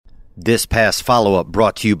This past follow-up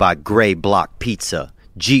brought to you by Grey Block Pizza,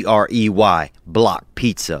 Grey Block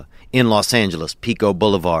Pizza, in Los Angeles, Pico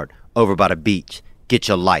Boulevard, over by the beach. Get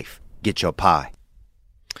your life, get your pie.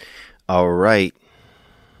 All right,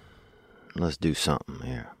 let's do something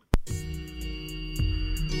here.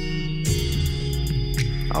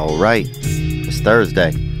 All right, it's Thursday.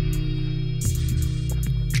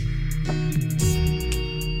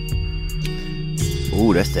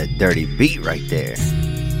 Ooh, that's that dirty beat right there.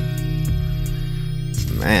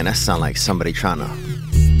 Man, that sounds like somebody trying to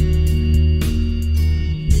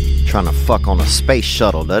fuck on a space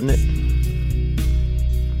shuttle, doesn't it?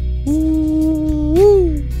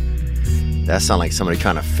 Ooh. That sounds like somebody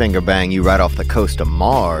trying to finger bang you right off the coast of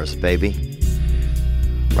Mars, baby.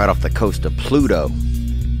 Right off the coast of Pluto.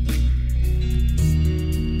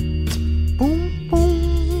 Boom,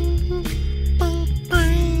 boom, bang,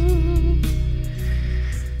 bang.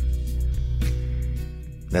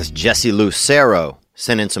 That's Jesse Lucero.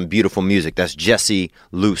 Send in some beautiful music. That's Jesse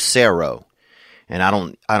Lucero. And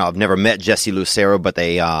I've never met Jesse Lucero, but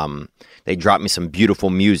they dropped me some beautiful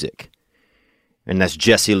music. And that's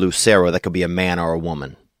Jesse Lucero. That could be a man or a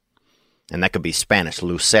woman. And that could be Spanish,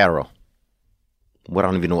 Lucero. What, I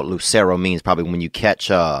don't even know what Lucero means. Probably when you catch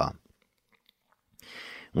an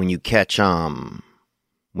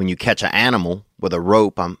animal with a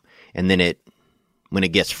rope, and then when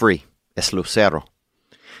it gets free, it's Lucero.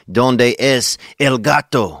 ¿Dónde es el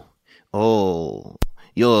gato? Oh,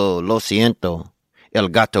 yo lo siento. El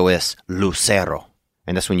gato es Lucero.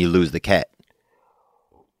 And that's when you lose the cat.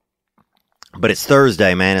 But it's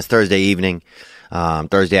Thursday, man. It's Thursday evening.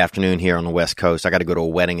 Thursday afternoon here on the West Coast. I got to go to a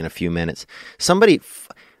wedding in a few minutes.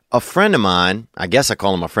 A friend of mine, I guess I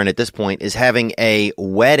call him a friend at this point, is having a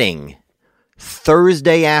wedding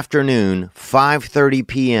Thursday afternoon, 5:30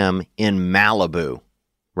 p.m. in Malibu.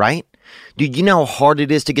 Right? Dude, you know how hard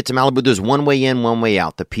it is to get to Malibu? There's one way in, one way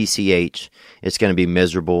out. The PCH. It's going to be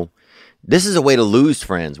miserable. This is a way to lose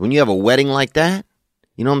friends. When you have a wedding like that,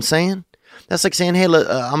 you know what I'm saying? That's like saying, hey, look,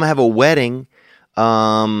 I'm going to have a wedding.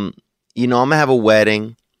 I'm going to have a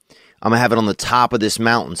wedding. I'm going to have it on the top of this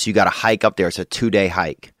mountain. So you got to hike up there. It's a 2-day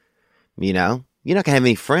hike. You know? You're not going to have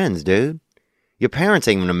any friends, dude. Your parents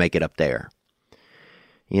ain't going to make it up there.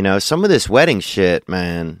 You know, some of this wedding shit,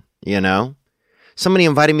 man, you know? Somebody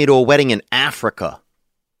invited me to a wedding in Africa.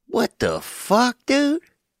 What the fuck, dude?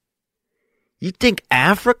 You think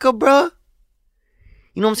Africa, bruh?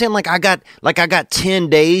 You know what I'm saying? Like I got 10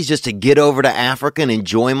 days just to get over to Africa and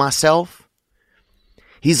enjoy myself.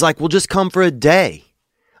 He's like, well, just come for a day.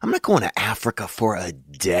 I'm not going to Africa for a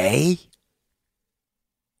day.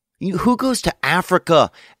 Who goes to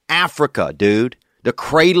Africa? Africa, dude. The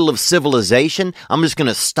cradle of civilization. I'm just going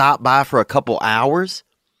to stop by for a couple hours.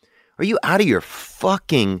 Are you out of your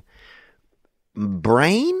fucking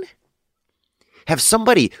brain? Have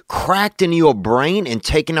somebody cracked into your brain and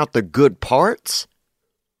taken out the good parts?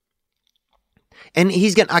 And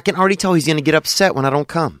I can already tell he's going to get upset when I don't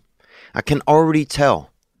come. I can already tell.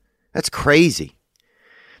 That's crazy.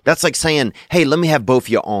 That's like saying, hey, let me have both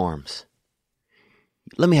your arms.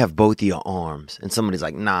 Let me have both of your arms. And somebody's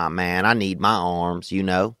like, nah, man, I need my arms, you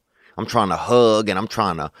know. I'm trying to hug and I'm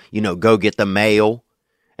trying to, go get the mail.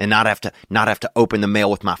 And not have to open the mail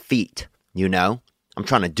with my feet, you know? I'm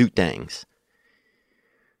trying to do things.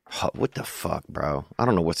 Oh, what the fuck, bro? I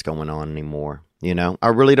don't know what's going on anymore, you know? I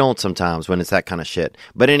really don't sometimes when it's that kind of shit.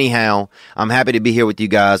 But anyhow, I'm happy to be here with you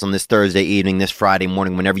guys on this Thursday evening, this Friday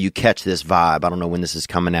morning, whenever you catch this vibe. I don't know when this is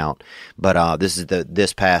coming out. But this is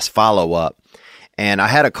this past follow-up. And I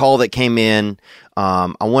had a call that came in.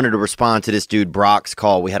 I wanted to respond to this dude Brock's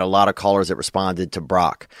call. We had a lot of callers that responded to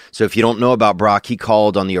Brock. So if you don't know about Brock, he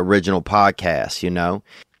called on the original podcast, you know.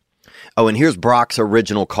 Oh, and here's Brock's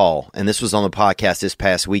original call. And this was on the podcast this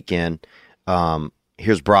past weekend.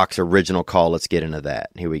 Here's Brock's original call. Let's get into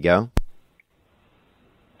that. Here we go.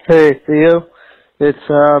 Hey, Theo. It's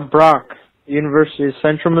Brock, University of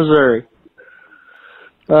Central Missouri.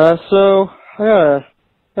 So I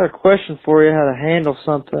got a question for you, how to handle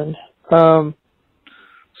something.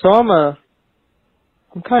 So I'm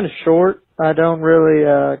kind of short. I don't really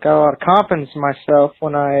got a lot of confidence in myself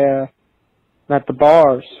when I'm at the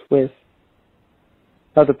bars with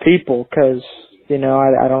other people, because I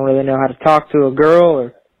don't really know how to talk to a girl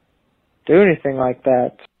or do anything like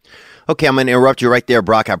that. Okay, I'm going to interrupt you right there,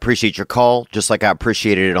 Brock. I appreciate your call, just like I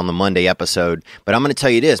appreciated it on the Monday episode. But I'm going to tell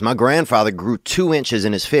you this. My grandfather grew 2 inches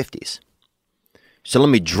in his 50s. So let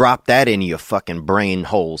me drop that into your fucking brain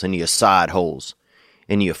holes, into your side holes,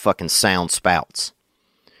 into your fucking sound spouts.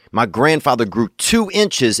 My grandfather grew 2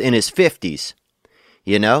 inches in his 50s.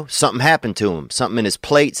 Something happened to him. Something in his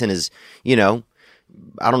plates and his,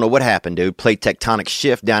 I don't know what happened, dude. Plate tectonic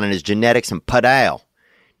shift down in his genetics and padow.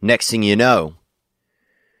 Next thing you know,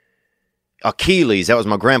 Achilles, that was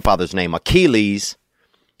my grandfather's name, Achilles,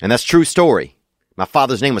 and that's true story. My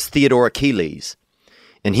father's name was Theodore Achilles,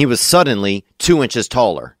 and he was suddenly 2 inches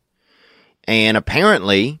taller. And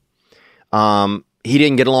apparently, he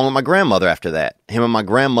didn't get along with my grandmother after that. Him and my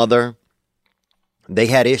grandmother, they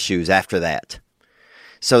had issues after that.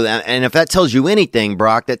 So, and if that tells you anything,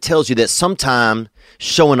 Brock, that tells you that sometimes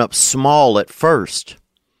showing up small at first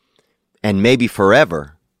and maybe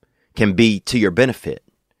forever can be to your benefit,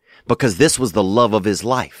 because this was the love of his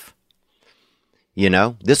life. You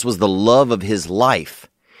know, this was the love of his life.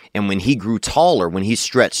 And when he grew taller, when he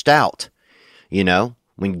stretched out, you know,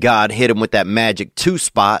 when God hit him with that magic 2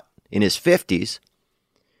 spot in his 50s,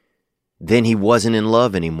 then he wasn't in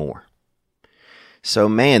love anymore. So,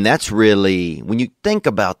 man, that's really, when you think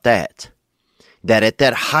about that at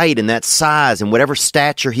that height and that size and whatever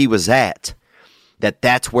stature he was at,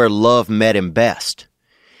 that's where love met him best.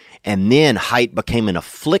 And then height became an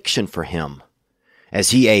affliction for him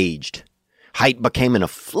as he aged. Height became an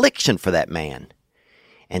affliction for that man.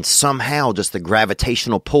 And somehow just the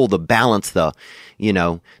gravitational pull, the balance, the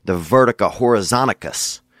vertica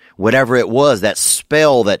horizonicus, whatever it was, that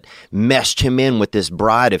spell that meshed him in with this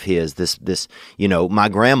bride of his, this my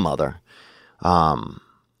grandmother,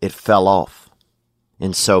 it fell off.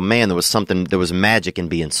 And so, man, there was magic in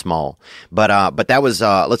being small. But that was,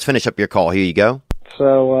 let's finish up your call. Here you go.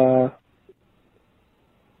 So,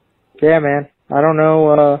 yeah, man, I don't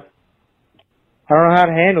know how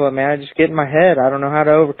to handle it, man. I just get in my head. I don't know how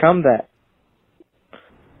to overcome that.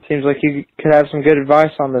 Seems like you could have some good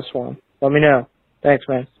advice on this one. Let me know. Thanks,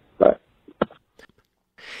 man. Bye.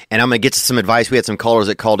 And I'm going to get to some advice. We had some callers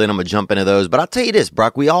that called in. I'm going to jump into those. But I'll tell you this,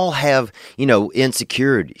 Brock, we all have,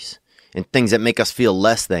 insecurities and things that make us feel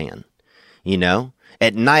less than,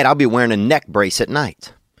 At night, I'll be wearing a neck brace at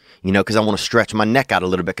night, because I want to stretch my neck out a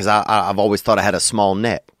little bit, because I've always thought I had a small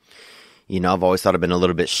neck. I've always thought I've been a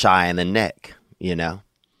little bit shy in the neck, And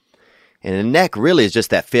the neck really is just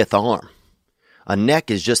that fifth arm. A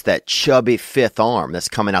neck is just that chubby fifth arm that's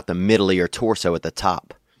coming out the middle of your torso at the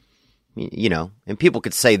top. And people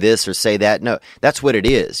could say this or say that. No, that's what it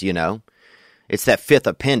is, It's that fifth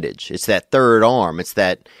appendage. It's that third arm. It's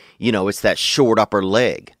that, it's that short upper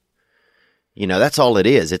leg. That's all it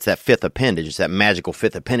is. It's that fifth appendage. It's that magical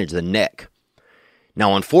fifth appendage, the neck.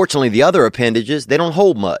 Now, unfortunately, the other appendages, they don't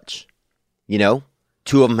hold much.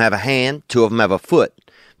 2 of them have a hand, 2 of them have a foot.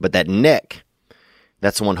 But that neck,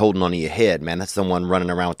 that's the one holding onto your head, man. That's the one running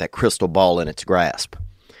around with that crystal ball in its grasp.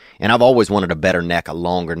 And I've always wanted a better neck, a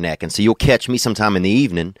longer neck. And so you'll catch me sometime in the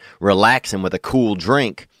evening relaxing with a cool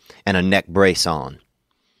drink and a neck brace on.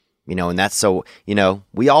 And that's so,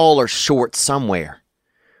 we all are short somewhere.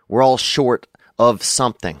 We're all short of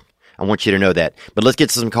something. I want you to know that. But let's get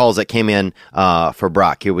to some calls that came in for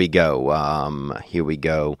Brock. Here we go. Here we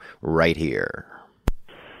go right here.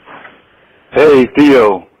 Hey,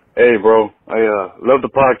 Theo. Hey, bro. I love the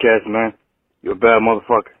podcast, man. You're a bad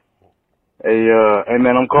motherfucker. Hey,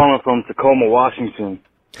 man, I'm calling from Tacoma, Washington.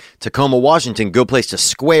 Tacoma, Washington, good place to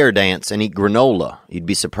square dance and eat granola. You'd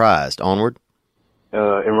be surprised. Onward. In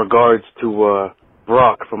regards to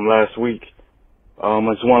Brock from last week, I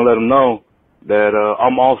just want to let him know that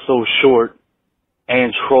I'm also short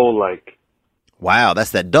and troll-like. Wow,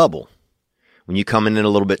 that's that double. When you come in a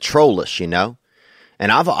little bit trollish,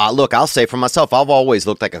 And I'll say for myself, I've always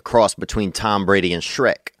looked like a cross between Tom Brady and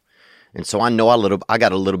Shrek. And so I know I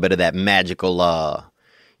got a little bit of that magical, I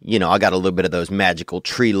got a little bit of those magical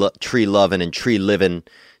tree loving and tree living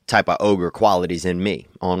type of ogre qualities in me.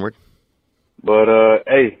 Onward. But,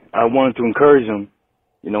 hey, I wanted to encourage him,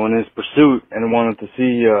 in his pursuit, and I wanted to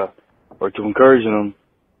see, or to encourage him,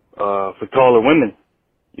 for taller women.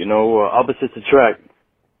 Opposites attract.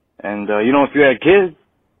 And, if you had kids,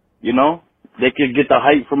 they could get the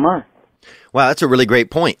height from her. Wow, that's a really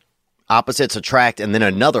great point. Opposites attract, and then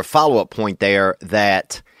another follow-up point there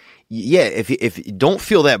that, if you don't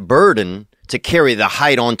feel that burden to carry the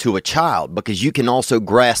height onto a child, because you can also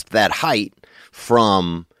grasp that height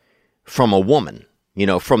from a woman,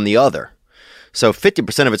 from the other. So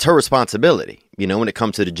 50% of it's her responsibility, when it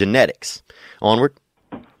comes to the genetics. Onward.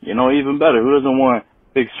 Even better. Who doesn't want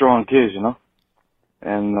big, strong kids,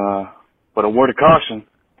 And, but a word of caution.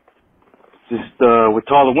 Just, with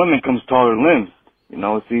taller women comes taller limbs.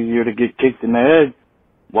 It's easier to get kicked in the head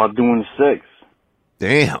while doing the sex.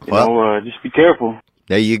 Damn. Just be careful.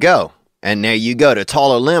 There you go. And there you go. The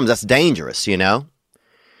taller limbs, that's dangerous, say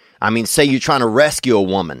you're trying to rescue a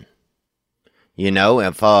woman.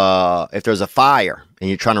 If there's a fire and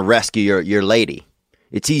you're trying to rescue your lady,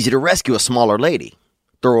 it's easy to rescue a smaller lady.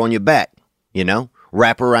 throw her on your back,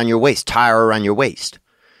 wrap her around your waist, tie her around your waist.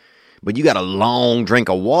 But you got a long drink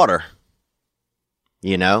of water,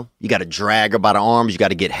 you got to drag her by the arms. You got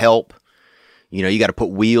to get help. You got to put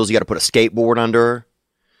wheels. You got to put a skateboard under her.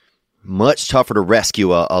 Much tougher to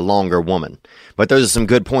rescue a longer woman. But those are some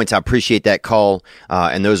good points. I appreciate that call.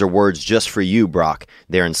 And those are words just for you, Brock,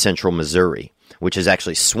 there in central Missouri, which is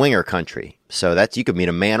actually swinger country. So you could meet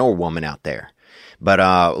a man or woman out there. But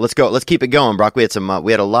let's go. Let's keep it going, Brock. We had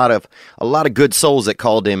a lot of good souls that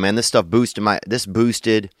called in, man. This stuff this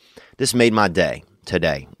made my day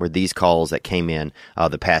today, were these calls that came in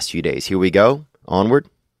the past few days. Here we go. Onward.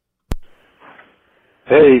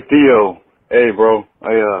 Hey, Theo. Hey, bro.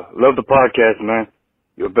 I love the podcast, man.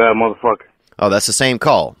 You're a bad motherfucker. Oh, that's the same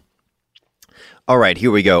call. All right,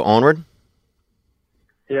 here we go. Onward.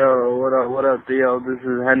 Yo, what up, Theo? This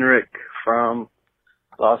is Henrik from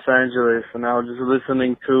Los Angeles, and I was just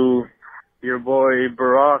listening to your boy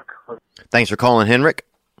Barack. Thanks for calling, Henrik.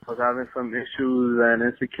 I was having some issues and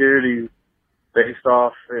insecurities based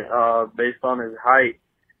on his height,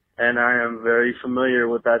 and I am very familiar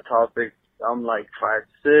with that topic. I'm like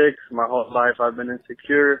 5'6". My whole life I've been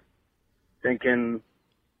insecure, thinking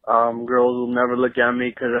girls will never look at me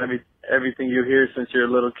because everything you hear since you're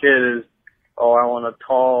a little kid is, oh, I want a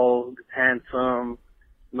tall, handsome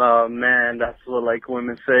man. That's what like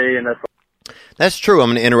women say, and that's true. I'm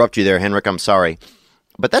going to interrupt you there, Henrik. I'm sorry,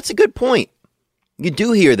 but that's a good point. You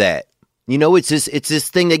do hear that. It's this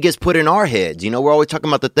thing that gets put in our heads. We're always talking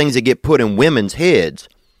about the things that get put in women's heads.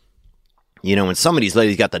 And some of these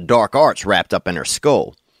ladies got the dark arts wrapped up in their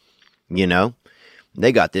skull.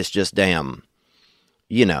 They got this just damn,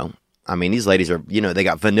 these ladies are, they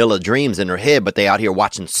got vanilla dreams in their head, but they out here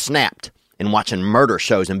watching Snapped and watching murder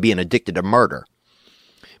shows and being addicted to murder.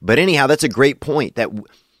 But anyhow, that's a great point that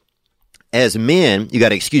as men, you got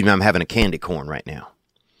to excuse me, I'm having a candy corn right now.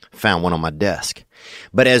 Found one on my desk.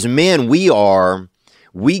 But as men, we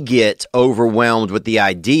get overwhelmed with the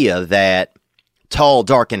idea that tall,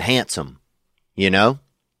 dark, and handsome,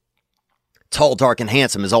 tall, dark, and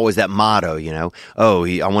handsome is always that motto, Oh,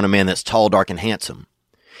 I want a man that's tall, dark, and handsome.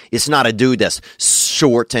 It's not a dude that's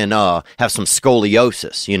short and have some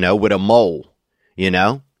scoliosis, with a mole,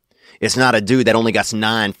 It's not a dude that only got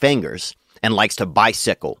 9 fingers and likes to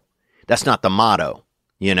bicycle. That's not the motto,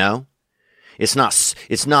 It's not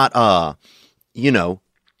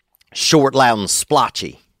short, loud, and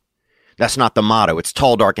splotchy. That's not the motto. It's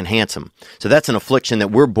tall, dark, and handsome. So that's an affliction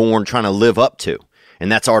that we're born trying to live up to.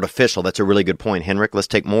 And that's artificial. That's a really good point, Henrik. Let's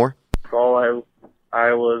take more. all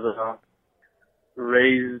I was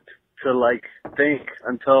raised to like think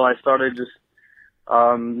until I started just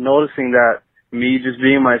noticing that me just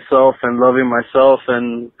being myself and loving myself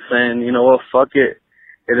and saying, you know what, fuck it.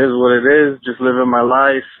 It is what it is. Just living my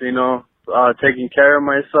life, taking care of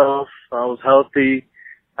myself. I was healthy,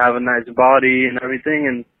 have a nice body and everything,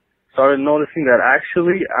 and started noticing that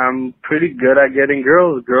actually I'm pretty good at getting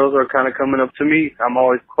girls. Girls are kind of coming up to me. I'm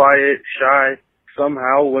always quiet, shy.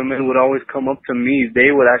 Somehow women would always come up to me.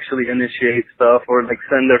 They would actually initiate stuff or like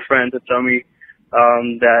send their friend to tell me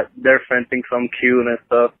that their friend thinks I'm cute and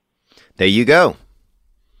stuff. There you go.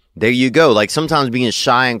 There you go. Like sometimes being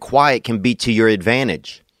shy and quiet can be to your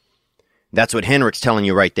advantage. That's what Henrik's telling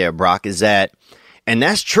you right there, Brock, is that, and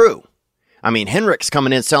that's true. I mean, Henrik's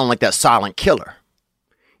coming in sounding like that silent killer.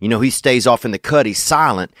 He stays off in the cut, he's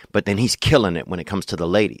silent, but then he's killing it when it comes to the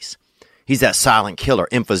ladies. He's that silent killer.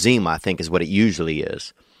 Emphysema, I think, is what it usually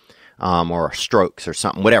is. Or strokes or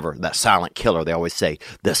something, whatever. That silent killer, they always say,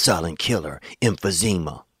 the silent killer,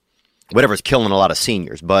 emphysema. Whatever's killing a lot of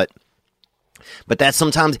seniors. But that's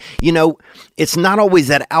sometimes, it's not always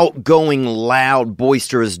that outgoing, loud,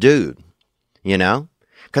 boisterous dude,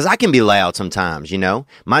 Because I can be loud sometimes,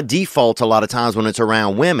 My default a lot of times when it's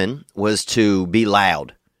around women was to be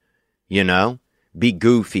loud, be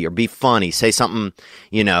goofy or be funny, say something,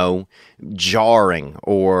 jarring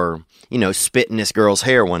or, spit in this girl's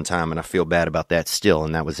hair one time. And I feel bad about that still.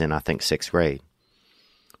 And that was in, I think, 6th grade.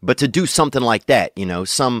 But to do something like that,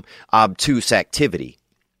 some obtuse activity,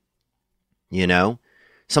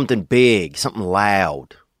 something big, something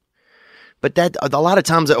loud. But that a lot of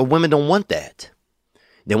times women don't want that.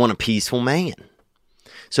 They want a peaceful man.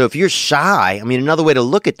 So if you're shy, another way to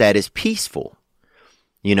look at that is peaceful.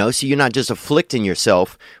 So you're not just afflicting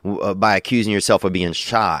yourself by accusing yourself of being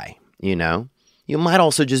shy, You might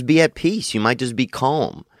also just be at peace. You might just be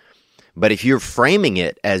calm. But if you're framing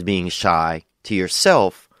it as being shy to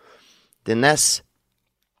yourself, then it's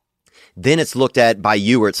looked at by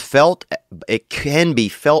you, or it can be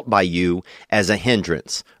felt by you as a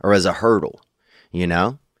hindrance or as a hurdle,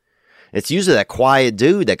 It's usually that quiet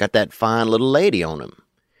dude that got that fine little lady on him.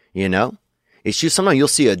 You know, it's just sometimes you'll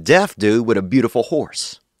see a deaf dude with a beautiful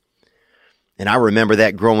horse. And I remember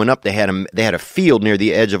that growing up, they had a field near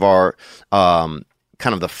the edge of our, kind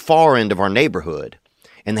of the far end of our neighborhood.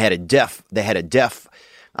 And they had a deaf, I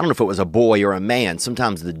don't know if it was a boy or a man.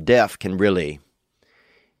 Sometimes the deaf can really,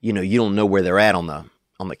 you don't know where they're at on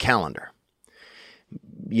the calendar,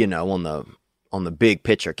 on the big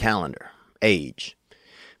picture calendar age.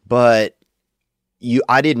 But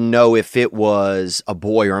I didn't know if it was a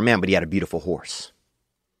boy or a man, but he had a beautiful horse.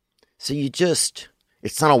 So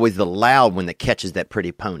it's not always the loud one that catches that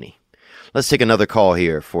pretty pony. Let's take another call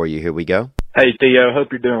here for you. Here we go. Hey, Theo.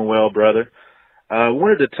 Hope you're doing well, brother.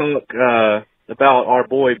 Wanted to talk about our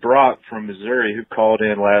boy Brock from Missouri who called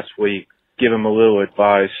in last week. Give him a little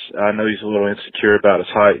advice. I know he's a little insecure about his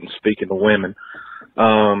height and speaking to women.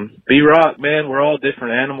 B-Rock, man, we're all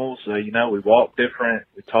different animals. We walk different,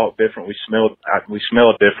 we talk different, we smell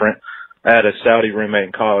different. I had a Saudi roommate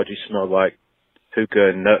in college. He smelled like hookah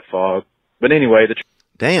and nut fog. But anyway,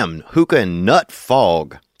 damn, hookah and nut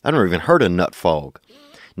fog. I never even heard of nut fog.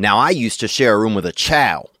 Now, I used to share a room with a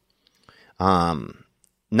chow.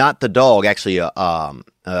 Not the dog, actually a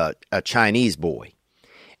Chinese boy.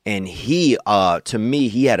 And he, to me,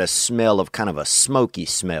 he had a smell of kind of a smoky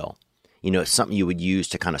smell. Something you would use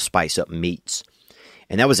to kind of spice up meats.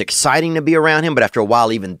 And that was exciting to be around him, but after a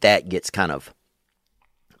while, even that gets kind of,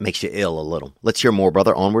 makes you ill a little. Let's hear more,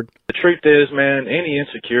 brother. Onward. The truth is, man, any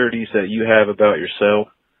insecurities that you have about yourself,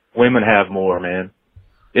 women have more, man.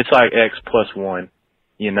 It's like X plus 1,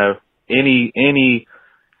 Any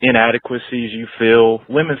inadequacies you feel,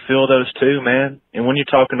 women feel those too, man. And when you're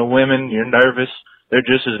talking to women, you're nervous. They're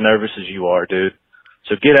just as nervous as you are, dude.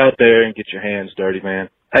 So get out there and get your hands dirty, man.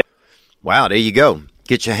 Hey. Wow, there you go.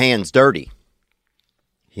 Get your hands dirty.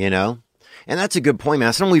 And that's a good point,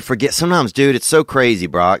 man. Sometimes we forget. Sometimes, dude, it's so crazy,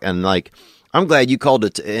 Brock. And I'm glad you called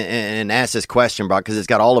it and asked this question, Brock, because it's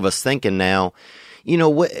got all of us thinking now.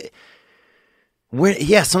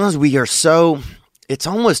 Sometimes we are so, it's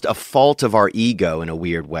almost a fault of our ego in a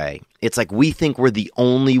weird way. It's like we think we're the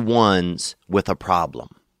only ones with a problem.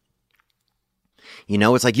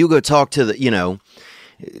 It's like you go talk to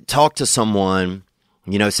someone,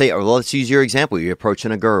 let's use your example. You're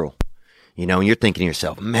approaching a girl, and you're thinking to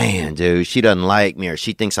yourself, man, dude, she doesn't like me, or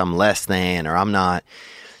she thinks I'm less than, or I'm not.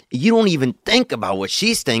 You don't even think about what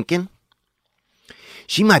she's thinking.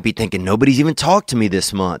 She might be thinking, nobody's even talked to me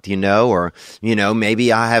this month, or,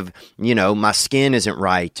 maybe I have, my skin isn't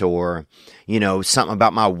right, or, something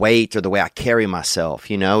about my weight or the way I carry myself,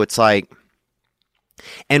 it's like,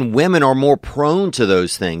 and women are more prone to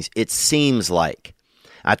those things, it seems like.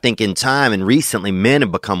 I think in time and recently, men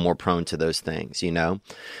have become more prone to those things,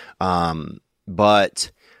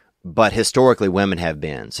 but historically women have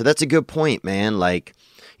been. So that's a good point, man.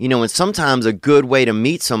 And sometimes a good way to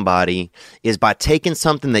meet somebody is by taking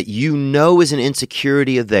something that is an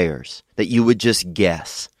insecurity of theirs, that you would just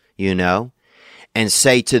guess, and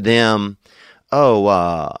say to them,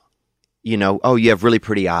 you have really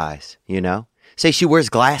pretty eyes, Say she wears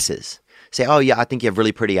glasses. Say, oh, yeah, I think you have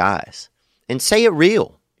really pretty eyes. And say it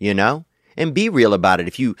real, and be real about it.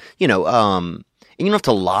 If and you don't have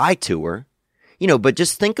to lie to her, but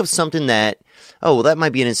just think of something that, that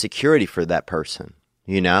might be an insecurity for that person.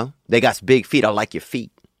 They got big feet. I like your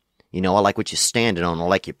feet. I like what you're standing on. I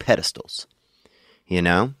like your pedestals.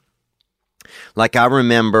 Like I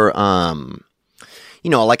remember, I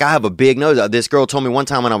have a big nose. This girl told me one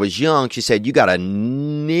time when I was young, she said, you got a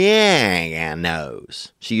nigga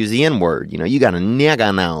nose. She used the N word, you got a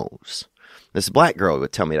nigga nose. This black girl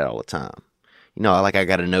would tell me that all the time. I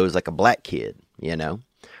got a nose like a black kid, and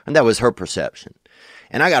that was her perception.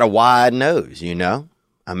 And I got a wide nose,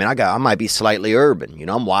 I might be slightly urban,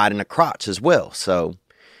 I'm wide in the crotch as well. So,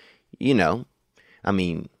 game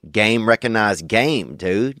recognize game,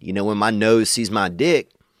 dude. When my nose sees my dick,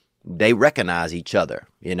 they recognize each other,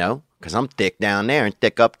 because I'm thick down there and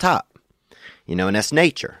thick up top, and that's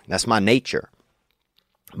nature. That's my nature.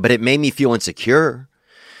 But it made me feel insecure,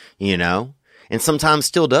 and sometimes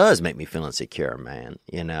still does make me feel insecure, man.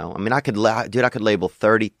 I could label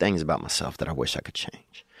 30 things about myself that I wish I could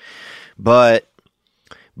change. But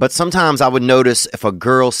sometimes I would notice if a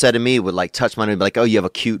girl said to me, would touch my nose, be like, oh, you have a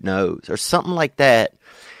cute nose, or something like that,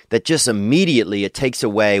 that just immediately it takes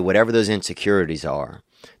away whatever those insecurities are.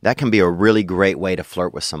 That can be a really great way to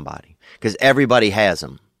flirt with somebody, because everybody has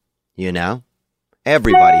them,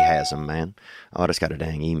 Everybody has them, man. Oh, I just got a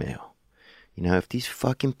dang email. If these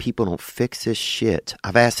fucking people don't fix this shit,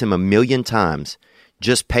 I've asked him 1,000,000 times,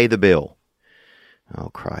 just pay the bill. Oh,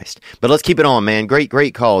 Christ. But let's keep it on, man.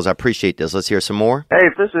 Great calls. I appreciate this. Let's hear some more. Hey,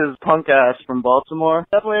 this is Punk Ass from Baltimore.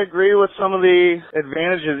 Definitely agree with some of the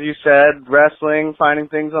advantages you said. Wrestling, finding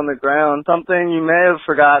things on the ground, something you may have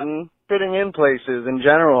forgotten. Fitting in places in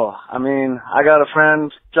general. I mean, I got a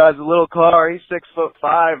friend, drives a little car, he's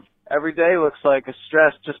 6'5". Every day looks like a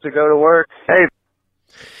stress just to go to work. Hey.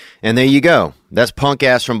 And there you go. That's Punk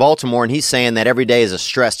Ass from Baltimore, and he's saying that every day is a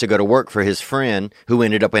stress to go to work for his friend who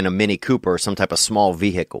ended up in a Mini Cooper or some type of small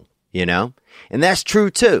vehicle, you know? And that's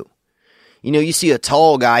true, too. You know, you see a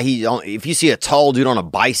tall guy, if you see a tall dude on a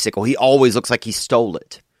bicycle, he always looks like he stole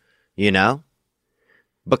it, you know?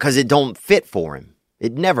 Because it don't fit for him.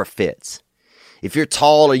 It never fits. If you're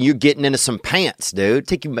tall and you're getting into some pants, dude,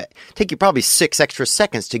 take you probably 6 extra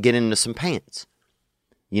seconds to get into some pants.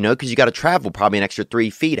 You know, because you got to travel probably an extra 3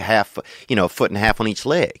 feet, a foot and a half on each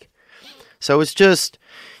leg. So it's just,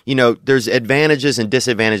 you know, there's advantages and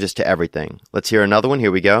disadvantages to everything. Let's hear another one. Here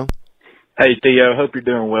we go. Hey, Theo. Hope you're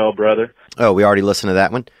doing well, brother. Oh, we already listened to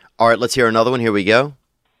that one. All right, let's hear another one. Here we go.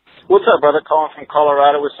 What's up, brother? Calling from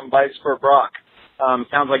Colorado with some bites for Brock.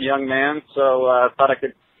 Sounds like a young man, so I thought I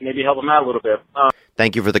could maybe help him out a little bit.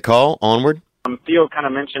 Thank you for the call. Onward. Theo kind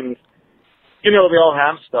of mentioned, you know, we all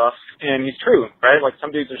have stuff, and he's true, right? Like,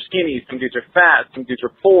 some dudes are skinny, some dudes are fat, some dudes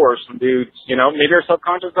are poor, some dudes, you know, maybe are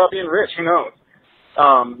subconscious about being rich, who knows?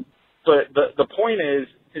 But the point is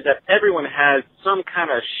that everyone has some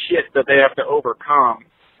kind of shit that they have to overcome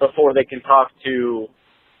before they can talk to,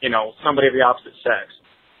 you know, somebody of the opposite sex.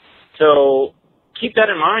 So keep that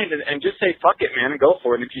in mind and just say, fuck it, man, and go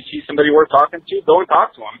for it. And if you see somebody worth talking to, go and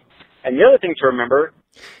talk to them. And the other thing to remember...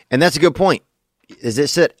 And that's a good point. Is it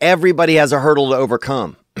that everybody has a hurdle to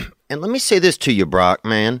overcome. And let me say this to you, Brock,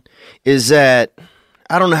 man, is that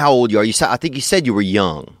I don't know how old you are. I think you said you were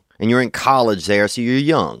young, and you're in college there, so you're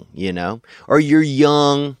young, you know, or you're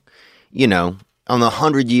young, you know, on the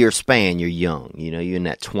 100-year span, you're young, you know, you're in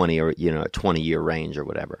that 20 or, you know, 20-year range or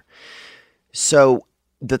whatever. So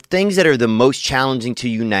the things that are the most challenging to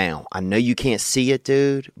you now, I know you can't see it,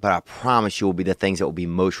 dude, but I promise you will be the things that will be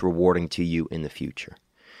most rewarding to you in the future.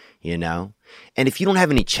 You know? And if you don't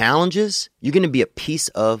have any challenges, you're going to be a piece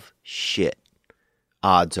of shit.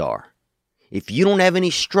 Odds are. If you don't have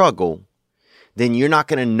any struggle, then you're not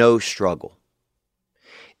going to know struggle.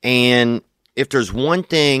 And if there's one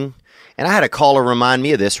thing, and I had a caller remind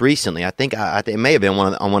me of this recently, I think it may have been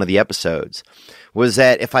on one of the episodes, was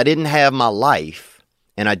that if I didn't have my life,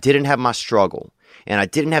 and I didn't have my struggle, and I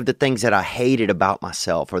didn't have the things that I hated about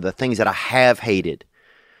myself, or the things that I have hated,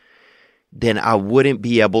 then I wouldn't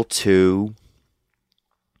be able to,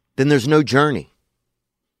 then there's no journey.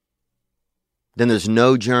 Then there's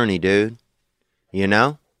no journey, dude. You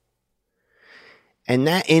know? And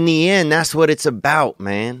that, in the end, that's what it's about,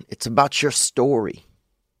 man. It's about your story.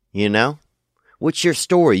 You know? What's your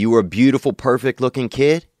story? You were a beautiful, perfect-looking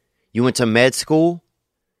kid? You went to med school?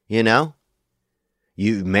 You know?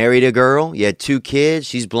 You married a girl? You had 2 kids?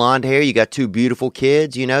 She's blonde hair. You got 2 beautiful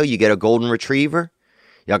kids, you know? You get a golden retriever?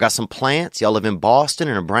 Y'all got some plants. Y'all live in Boston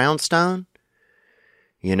in a brownstone.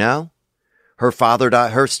 You know, her father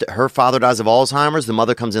dies of Alzheimer's. The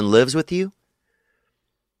mother comes and lives with you.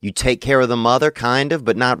 You take care of the mother, kind of,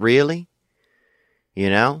 but not really.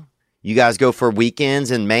 You know, you guys go for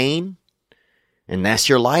weekends in Maine, and that's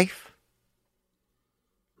your life.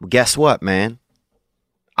 Well, guess what, man?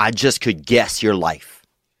 I just could guess your life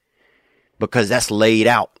because that's laid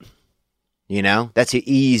out. You know, that's an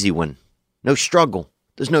easy one. No struggle.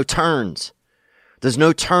 There's no turns. There's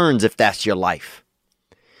no turns if that's your life.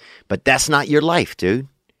 But that's not your life, dude.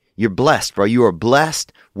 You're blessed, bro. You are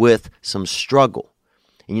blessed with some struggle.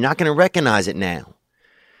 And you're not going to recognize it now,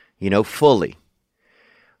 you know, fully.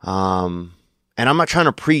 And I'm not trying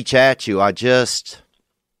to preach at you. I don't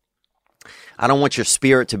want your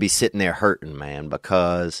spirit to be sitting there hurting, man,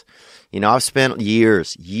 because, you know, I've spent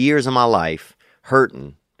years of my life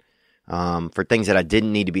hurting for things that I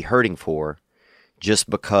didn't need to be hurting for.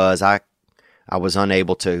 Just because I was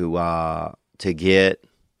unable to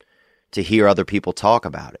hear other people talk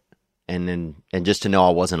about it, and just to know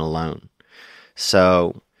I wasn't alone.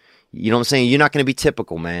 So, you know what I'm saying? You're not going to be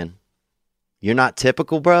typical, man. You're not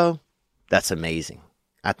typical, bro. That's amazing.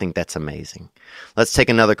 I think that's amazing. Let's take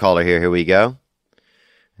another caller here. Here we go.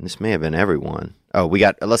 And this may have been everyone. Oh,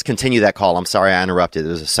 let's continue that call. I'm sorry I interrupted.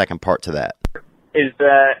 There's a second part to that. Is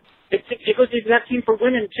that it goes the exact same for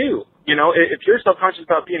women too. You know, if you're self-conscious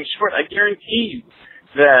about being short, I guarantee you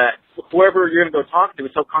that whoever you're going to go talk to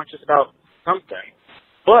is self-conscious about something.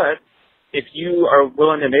 But if you are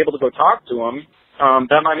willing and able to go talk to them,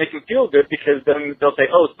 that might make them feel good because then they'll say,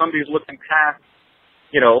 oh, somebody's looking past,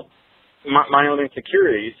 you know, my own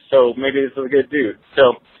insecurities. So maybe this is a good dude.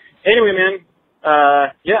 So anyway, man,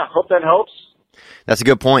 yeah, hope that helps. That's a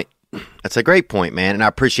good point. That's a great point, man. And I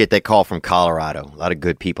appreciate that call from Colorado. A lot of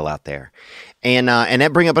good people out there. And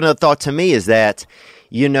that brings up another thought to me is that,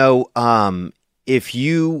 you know, if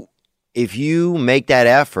you make that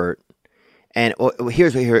effort, and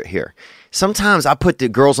here. Sometimes I put the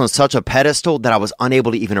girls on such a pedestal that I was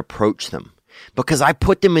unable to even approach them because I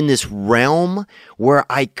put them in this realm where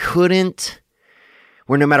where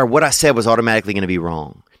no matter what I said was automatically going to be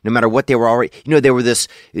wrong. No matter what they were already, they were this,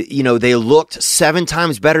 they looked 7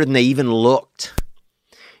 times better than they even looked,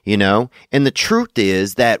 and the truth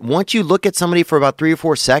is that once you look at somebody for about 3 or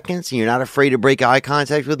 4 seconds and you're not afraid to break eye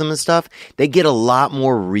contact with them and stuff, they get a lot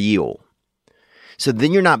more real. So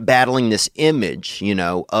then you're not battling this image,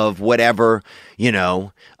 of whatever,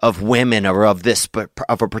 of women or of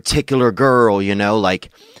a particular girl,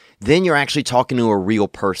 then you're actually talking to a real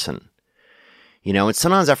person. And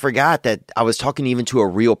sometimes I forgot that I was talking even to a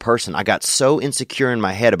real person. I got so insecure in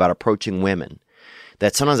my head about approaching women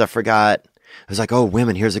that sometimes I forgot. I was like, oh,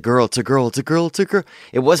 women, here's a girl. It's a girl. It's a girl. It's a girl.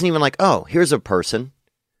 It wasn't even like, oh, here's a person.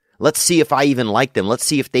 Let's see if I even like them. Let's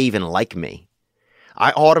see if they even like me.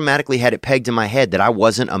 I automatically had it pegged in my head that I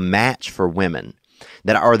wasn't a match for women,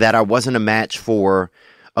 that I wasn't a match for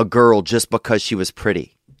a girl just because she was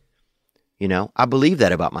pretty. I believe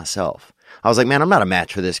that about myself. I was like, man, I'm not a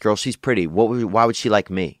match for this girl. She's pretty. Why would she like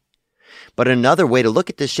me? But another way to look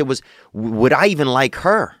at this shit was, would I even like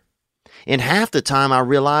her? And half the time I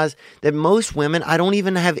realized that most women, I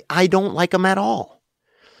don't like them at all.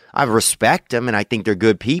 I respect them and I think they're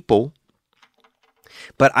good people.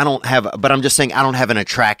 But I'm just saying I don't have an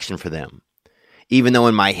attraction for them. Even though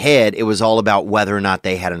in my head, it was all about whether or not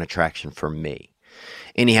they had an attraction for me.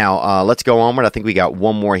 Anyhow, let's go onward. I think we got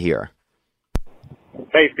one more here.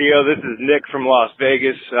 Hey, Theo, this is Nick from Las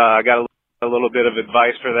Vegas. I got a little bit of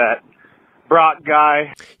advice for that Brock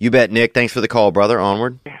guy. You bet, Nick. Thanks for the call, brother.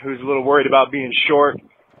 Onward. Who's a little worried about being short.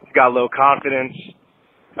 He's got low confidence.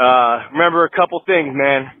 Remember a couple things,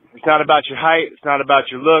 man. It's not about your height. It's not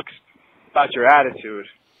about your looks. It's about your attitude.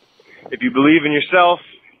 If you believe in yourself,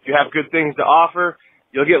 if you have good things to offer,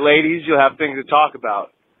 you'll get ladies. You'll have things to talk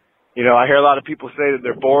about. I hear a lot of people say that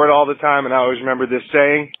they're bored all the time, and I always remember this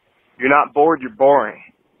saying, you're not bored, you're boring.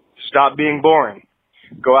 Stop being boring.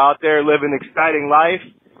 Go out there, live an exciting life,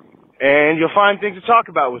 and you'll find things to talk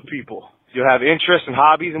about with people. You'll have interests and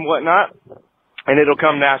hobbies and whatnot, and it'll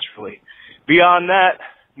come naturally. Beyond that,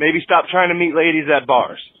 maybe stop trying to meet ladies at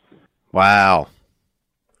bars. Wow.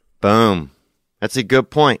 Boom. That's a good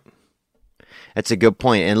point. That's a good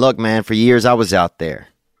point. And look, man, for years I was out there.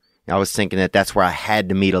 I was thinking that's where I had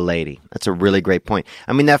to meet a lady. That's a really great point.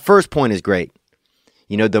 I mean, that first point is great.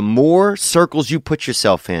 The more circles you put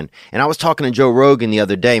yourself in, and I was talking to Joe Rogan the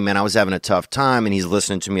other day, man, I was having a tough time, and he's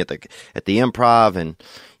listening to me at the Improv, and,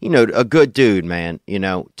 a good dude, man,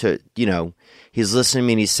 he's listening to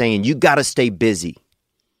me and he's saying, you got to stay busy.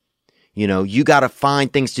 You got to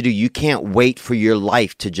find things to do. You can't wait for your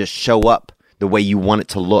life to just show up the way you want it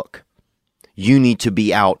to look. You need to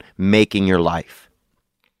be out making your life.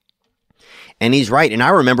 And he's right. And I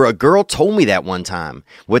remember a girl told me that one time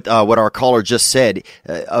with what our caller just said.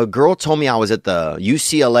 A girl told me I was at the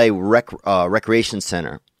UCLA Recreation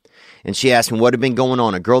Center. And she asked me what had been going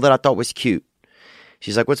on. A girl that I thought was cute.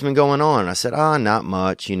 She's like, what's been going on? I said, not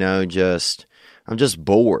much, I'm just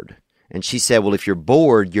bored. And she said, well, if you're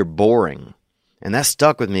bored, you're boring. And that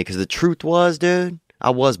stuck with me because the truth was, dude,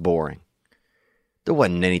 I was boring. There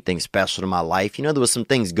wasn't anything special to my life. There was some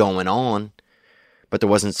things going on. But there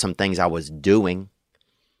wasn't some things I was doing.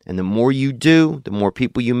 And the more you do, the more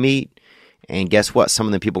people you meet. And guess what? Some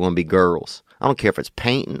of them people are going to be girls. I don't care if it's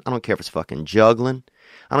painting. I don't care if it's fucking juggling.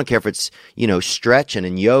 I don't care if it's, stretching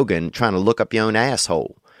and yoga and trying to look up your own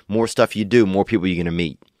asshole. More stuff you do, more people you're going to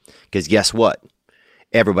meet. Because guess what?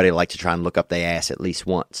 Everybody likes to try and look up their ass at least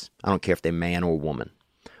once. I don't care if they're man or woman.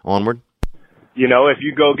 Onward. If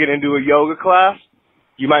you go get into a yoga class,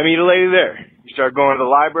 you might meet a lady there. You start going to the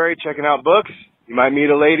library, checking out books. You might meet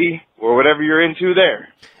a lady or whatever you're into there.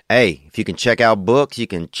 Hey, if you can check out books, you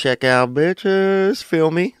can check out bitches.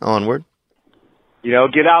 Feel me? Onward. Get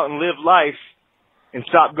out and live life and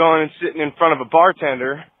stop going and sitting in front of a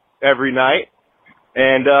bartender every night.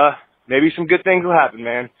 And maybe some good things will happen,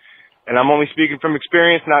 man. And I'm only speaking from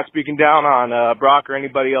experience, not speaking down on Brock or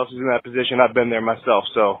anybody else who's in that position. I've been there myself.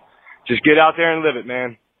 So just get out there and live it,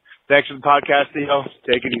 man. Thanks for the podcast, Theo.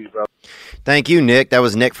 Take it easy, bro. Thank you, Nick. That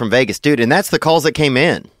was Nick from Vegas. Dude, and that's the calls that came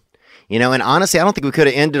in. And honestly, I don't think we could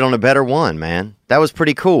have ended on a better one, man. That was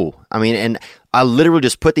pretty cool. I mean, and I literally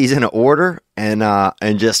just put these in order and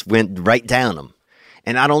just went right down them.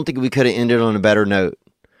 And I don't think we could have ended on a better note.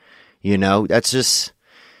 You know, that's just,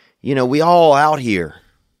 you know, we all out here.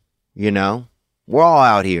 You know, we're all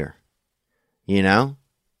out here. You know,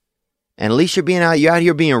 and at least you're out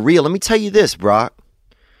here being real. Let me tell you this, Brock.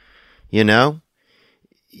 You know,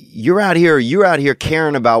 you're out here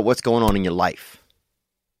caring about what's going on in your life.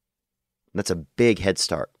 That's a big head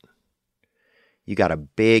start. You got a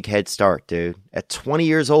big head start, dude. At 20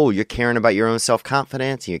 years old, you're caring about your own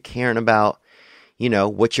self-confidence. And you're caring about, you know,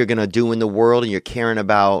 what you're going to do in the world. And you're caring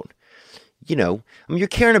about, you know, I mean, you're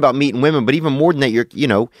caring about meeting women. But even more than that, you're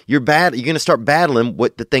going to start battling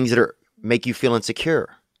what the things that make you feel insecure.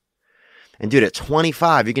 And dude, at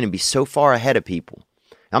 25, you're going to be so far ahead of people.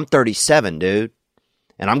 I'm 37, dude.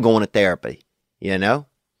 And I'm going to therapy, you know?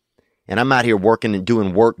 And I'm out here working and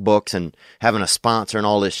doing workbooks and having a sponsor and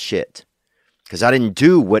all this shit. Because I didn't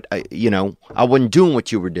do I wasn't doing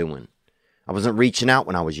what you were doing. I wasn't reaching out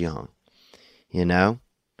when I was young, you know?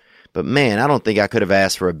 But man, I don't think I could have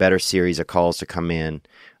asked for a better series of calls to come in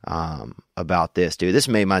about this, dude. This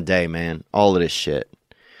made my day, man. All of this shit.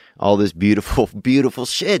 All this beautiful, beautiful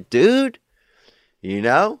shit, dude. You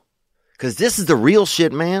know? Because this is the real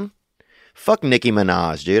shit, man. Fuck Nicki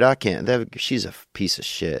Minaj, dude. I can't. She's a piece of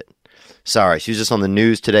shit. Sorry, she was just on the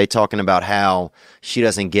news today talking about how she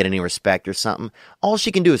doesn't get any respect or something. All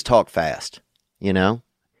she can do is talk fast, you know?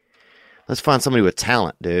 Let's find somebody with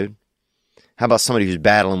talent, dude. How about somebody who's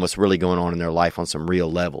battling what's really going on in their life on some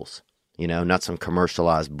real levels? You know, not some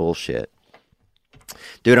commercialized bullshit.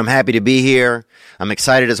 Dude, I'm happy to be here. I'm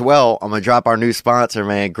excited as well. I'm going to drop our new sponsor,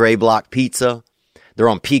 man, Gray Block Pizza. They're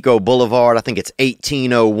on Pico Boulevard. I think it's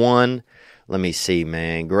 1801. Let me see,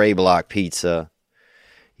 man. Gray Block Pizza.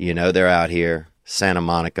 You know, they're out here, Santa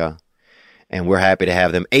Monica. And we're happy to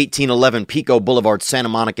have them. 1811 Pico Boulevard, Santa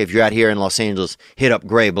Monica. If you're out here in Los Angeles, hit up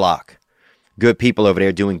Gray Block. Good people over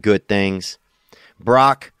there doing good things.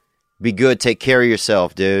 Brock, be good. Take care of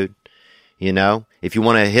yourself, dude. You know, if you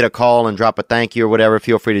want to hit a call and drop a thank you or whatever,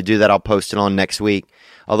 feel free to do that. I'll post it on next week.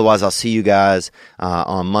 Otherwise, I'll see you guys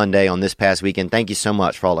on Monday on this past weekend. Thank you so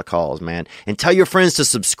much for all the calls, man. And tell your friends to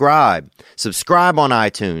subscribe. Subscribe on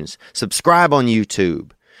iTunes. Subscribe on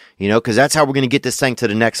YouTube. You know, because that's how we're going to get this thing to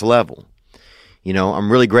the next level. You know,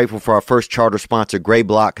 I'm really grateful for our first charter sponsor, Gray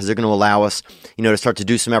Block, because they're going to allow us, you know, to start to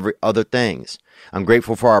do some other things. I'm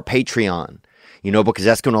grateful for our Patreon, you know, because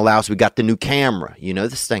that's going to allow us. We got the new camera. You know,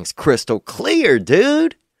 this thing's crystal clear,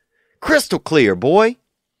 dude. Crystal clear, boy.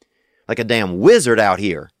 Like a damn wizard out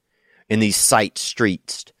here in these site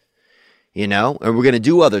streets. You know, and we're going to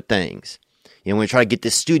do other things. You know, we're going to try to get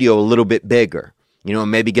this studio a little bit bigger. You know,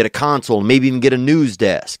 and maybe get a console, maybe even get a news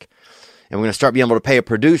desk. And we're going to start being able to pay a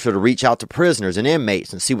producer to reach out to prisoners and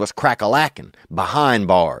inmates and see what's crack-a-lacking behind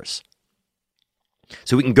bars.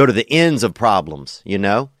 So we can go to the ends of problems, you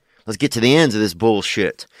know? Let's get to the ends of this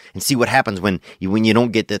bullshit and see what happens when you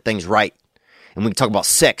don't get the things right. And we can talk about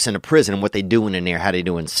sex in a prison and what they doing in there, how they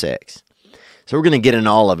doing sex. So we're going to get into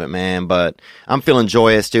all of it, man. But I'm feeling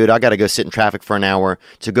joyous, dude. I got to go sit in traffic for an hour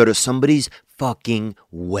to go to somebody's fucking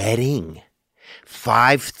wedding.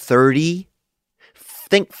 5:30.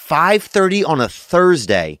 Think 5:30 on a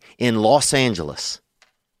Thursday in Los Angeles.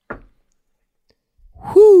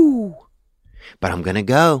 Whoo! But I'm going to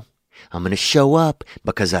go. I'm going to show up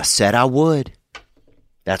because I said I would.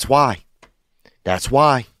 That's why. That's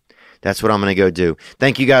why. That's what I'm going to go do.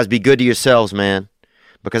 Thank you guys. Be good to yourselves, man.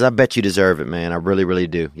 Because I bet you deserve it, man. I really, really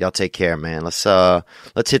do. Y'all take care, man. Let's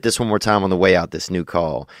hit this one more time on the way out, this new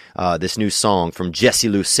call. This new song from Jesse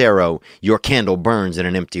Lucero, Your Candle Burns in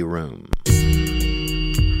an Empty Room.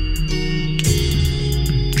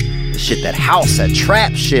 Shit, that house, that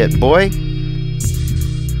trap shit, boy.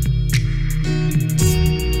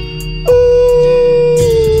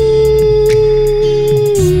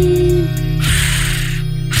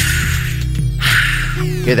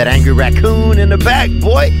 Hear that angry raccoon in the back,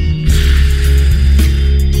 boy.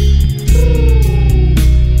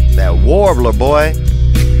 That warbler, boy.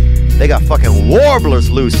 They got fucking warblers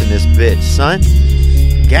loose in this bitch, son.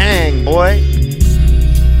 Gang, boy.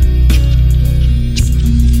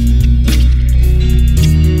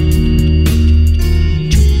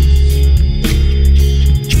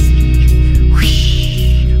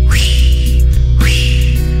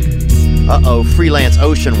 Uh-oh, freelance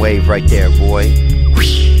ocean wave right there, boy.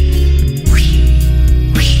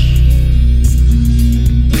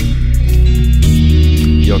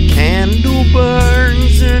 Your candle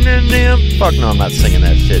burns in an empty... Fuck no, I'm not singing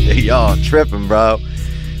that shit, dude. Y'all tripping, bro.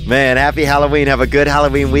 Man, happy Halloween. Have a good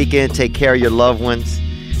Halloween weekend. Take care of your loved ones.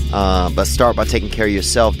 But start by taking care of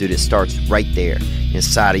yourself, dude. It starts right there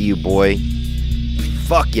inside of you, boy.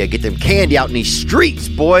 Fuck yeah, get them candy out in these streets,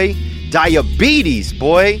 boy. Diabetes,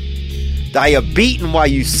 boy. Diabetes while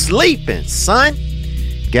you sleeping, son.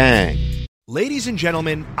 Gang. Ladies and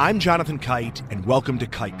gentlemen, I'm Jonathan Kite, and welcome to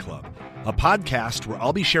Kite Club, a podcast where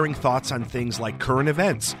I'll be sharing thoughts on things like current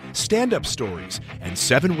events, stand-up stories, and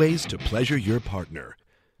 7 ways to pleasure your partner.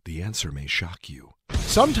 The answer may shock you.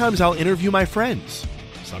 Sometimes I'll interview my friends.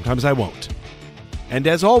 Sometimes I won't. And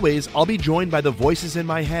as always, I'll be joined by the voices in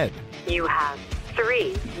my head. You have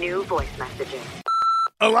 3 new voice messages.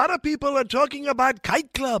 A lot of people are talking about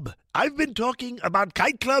Kite Club. I've been talking about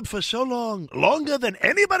Kite Club for so long, longer than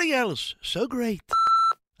anybody else. So great.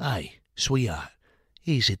 Hey, sweetheart,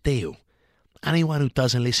 here's the deal. Anyone who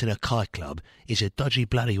doesn't listen to Kite Club is a dodgy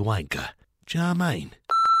bloody wanker. Do you know what I mean?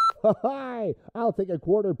 Hi, I'll take a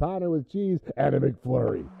quarter pounder with cheese and a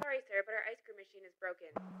McFlurry. Sorry, sir, but our ice cream machine is broken.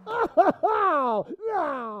 Oh,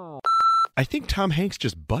 no! I think Tom Hanks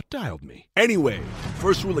just butt-dialed me. Anyway,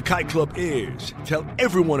 first rule of Kite Club is tell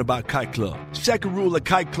everyone about Kite Club. Second rule of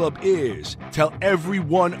Kite Club is tell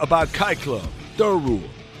everyone about Kite Club. Third rule,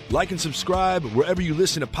 like and subscribe wherever you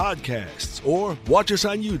listen to podcasts or watch us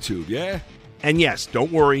on YouTube, yeah? And yes,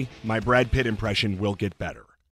 don't worry, my Brad Pitt impression will get better.